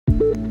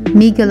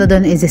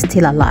Megalodon is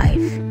still alive,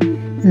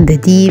 in the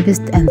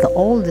deepest and the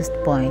oldest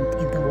point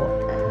in the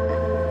world.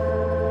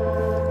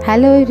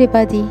 Hello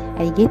everybody,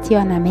 I get you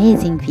an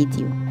amazing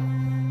video.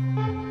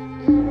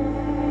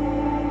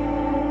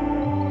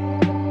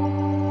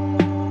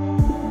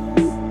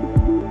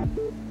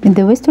 In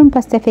the Western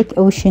Pacific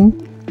Ocean,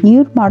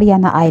 near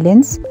Mariana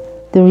Islands,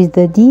 there is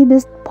the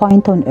deepest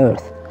point on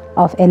Earth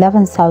of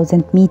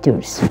 11,000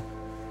 meters.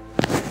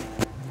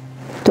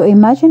 To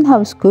imagine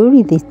how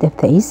scary this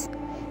depth is,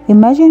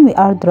 imagine we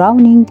are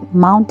drowning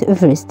Mount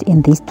Everest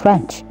in this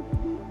trench.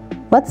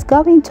 What's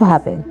going to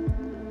happen?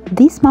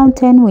 This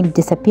mountain will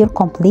disappear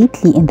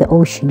completely in the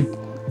ocean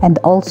and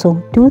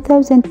also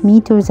 2,000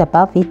 meters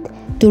above it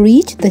to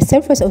reach the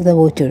surface of the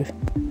water.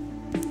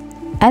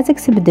 As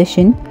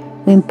expedition,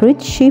 when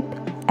British ship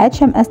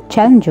HMS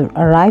Challenger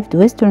arrived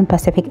Western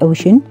Pacific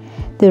Ocean,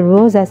 there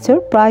was a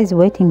surprise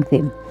waiting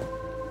them.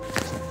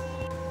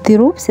 The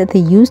ropes that they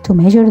used to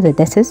measure the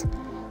depths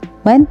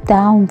went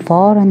down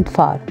far and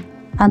far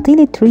until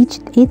it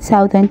reached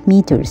 8,000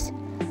 meters.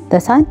 The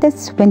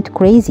scientists went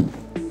crazy.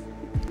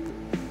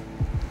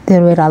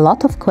 There were a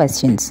lot of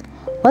questions.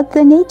 What's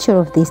the nature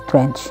of this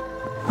trench?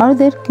 Are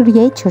there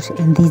creatures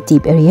in this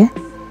deep area?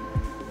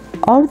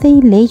 Are they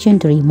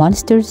legendary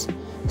monsters,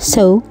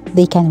 so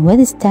they can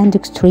withstand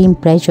extreme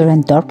pressure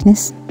and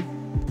darkness?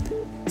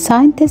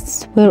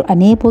 Scientists were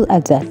unable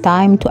at that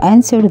time to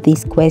answer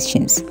these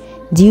questions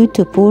due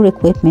to poor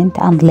equipment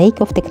and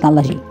lack of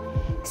technology.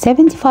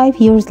 75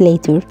 years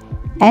later,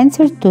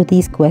 answers to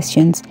these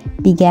questions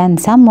began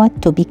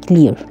somewhat to be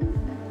clear.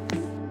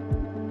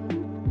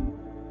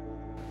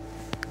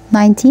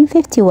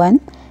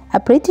 1951, a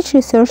British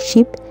research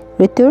ship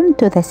returned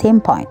to the same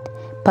point,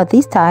 but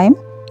this time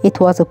it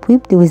was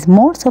equipped with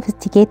more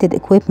sophisticated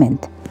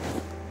equipment.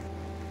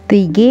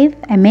 They gave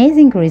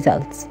amazing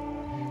results.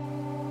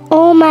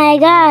 Oh my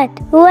God,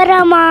 where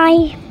am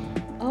I?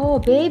 Oh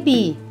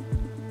baby,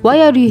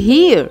 why are you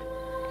here?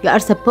 You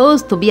are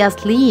supposed to be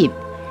asleep.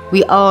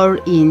 We are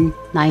in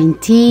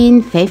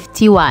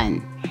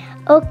 1951.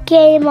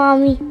 Okay,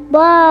 Mommy,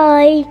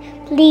 bye.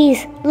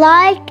 Please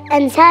like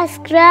and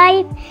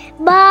subscribe.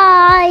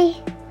 Bye.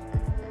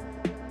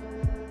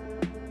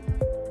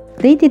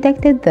 They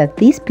detected that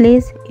this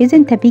place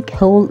isn't a big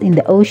hole in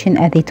the ocean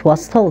as it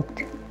was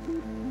thought,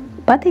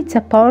 but it's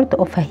a part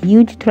of a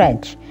huge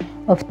trench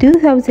of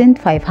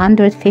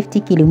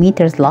 2,550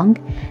 kilometers long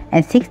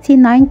and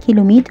 69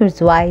 kilometers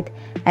wide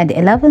and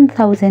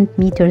 11,000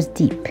 meters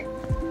deep.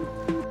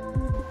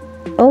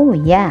 Oh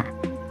yeah,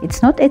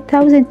 it's not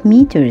 8,000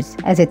 meters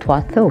as it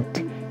was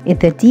thought.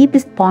 It's the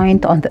deepest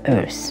point on the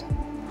Earth.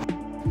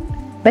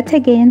 But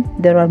again,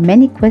 there are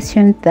many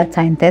questions that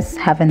scientists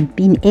haven't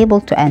been able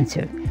to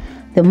answer.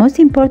 The most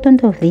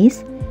important of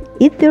these,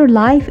 is there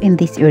life in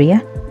this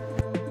area?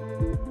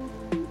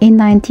 In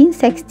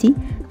 1960,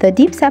 the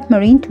Deep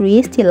Submarine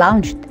Curiosity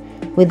launched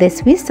with the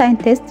Swiss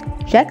scientist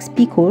Jacques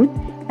Picoult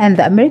and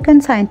the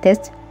American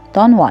scientist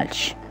Don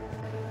Walsh.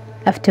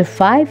 After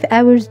 5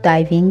 hours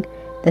diving,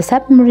 the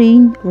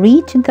submarine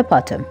reached the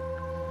bottom.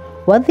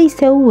 What they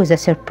saw was a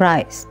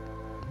surprise.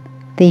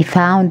 They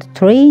found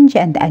strange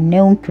and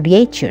unknown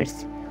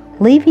creatures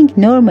living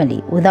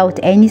normally without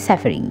any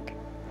suffering.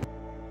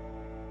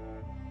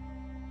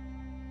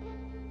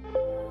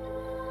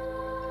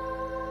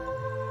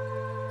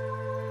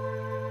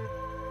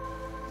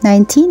 In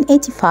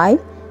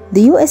 1985,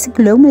 the US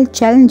Global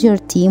Challenger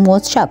team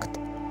was shocked.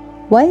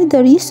 While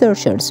the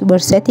researchers were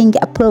setting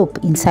a probe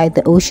inside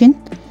the ocean,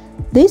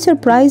 they were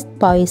surprised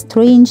by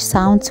strange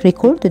sounds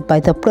recorded by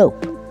the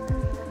probe.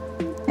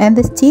 And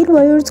the steel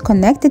wires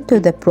connected to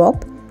the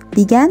probe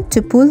began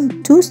to pull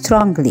too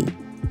strongly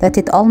that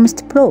it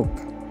almost broke.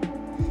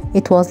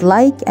 It was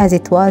like as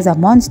it was a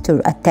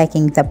monster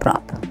attacking the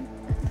probe.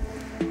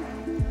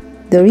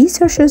 The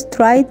researchers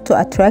tried to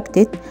attract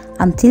it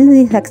until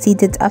they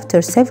succeeded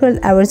after several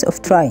hours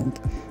of trying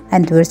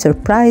and were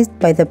surprised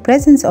by the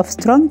presence of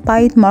strong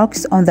bite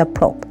marks on the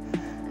probe,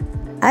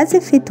 as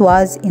if it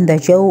was in the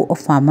jaw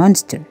of a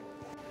monster.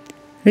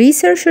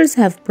 Researchers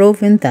have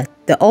proven that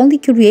the only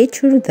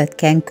creature that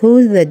can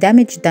cause the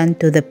damage done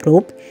to the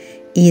probe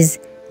is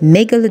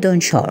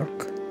megalodon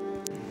shark.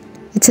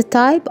 It's a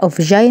type of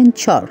giant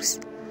sharks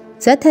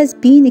that has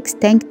been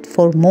extinct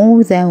for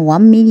more than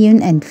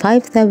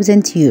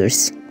 1,005,000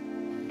 years.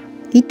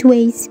 It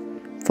weighs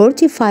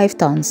 45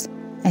 tons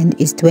and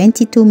is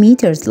 22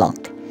 meters long,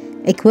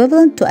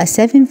 equivalent to a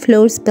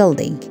 7-floor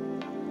building.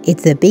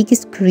 It's the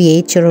biggest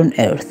creature on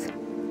Earth.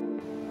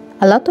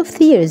 A lot of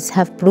theories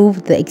have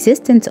proved the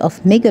existence of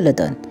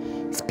megalodon,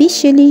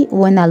 especially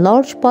when a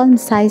large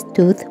palm-sized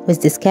tooth was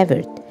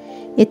discovered.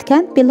 It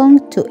can't belong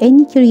to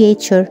any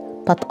creature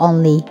but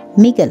only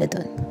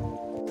megalodon.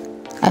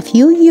 A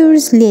few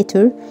years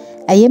later,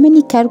 a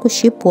Yemeni cargo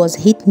ship was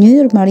hit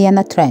near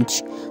Mariana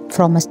Trench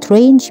from a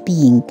strange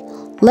being,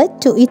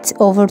 led to its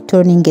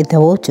overturning in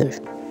the water.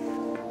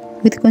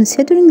 With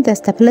considering the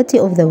stability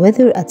of the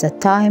weather at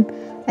that time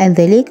and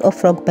the lack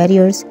of rock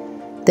barriers,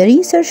 the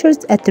researchers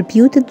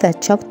attributed the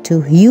shock to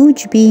a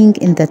huge being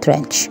in the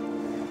trench.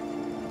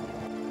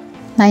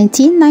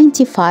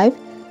 1995,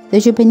 the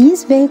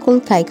Japanese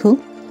vehicle Kaiko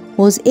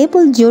was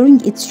able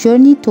during its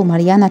journey to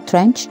Mariana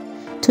Trench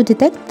to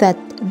detect that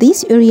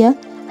this area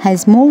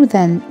has more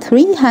than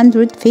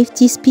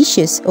 350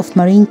 species of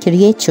marine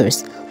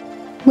creatures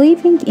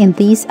living in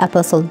these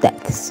abyssal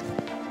depths.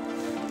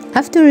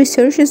 After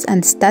researches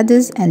and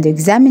studies and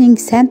examining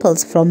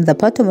samples from the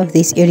bottom of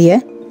this area,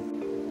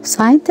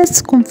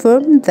 scientists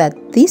confirmed that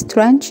this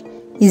trench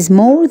is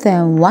more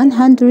than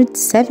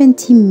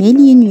 170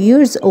 million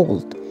years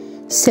old.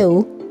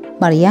 So,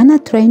 Mariana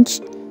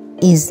Trench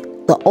is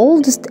the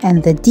oldest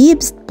and the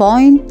deepest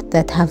point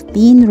that have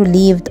been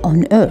relieved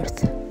on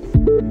Earth.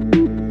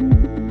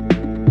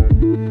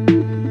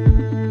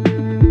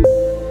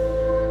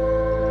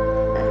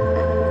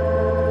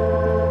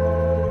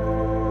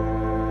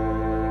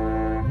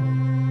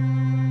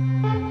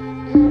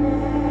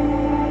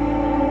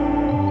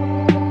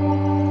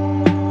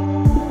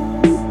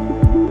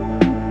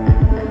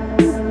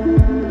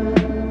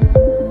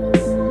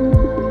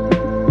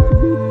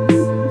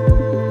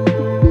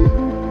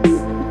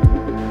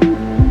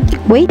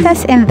 Wait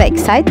us in the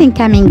exciting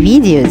coming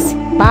videos.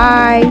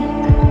 Bye!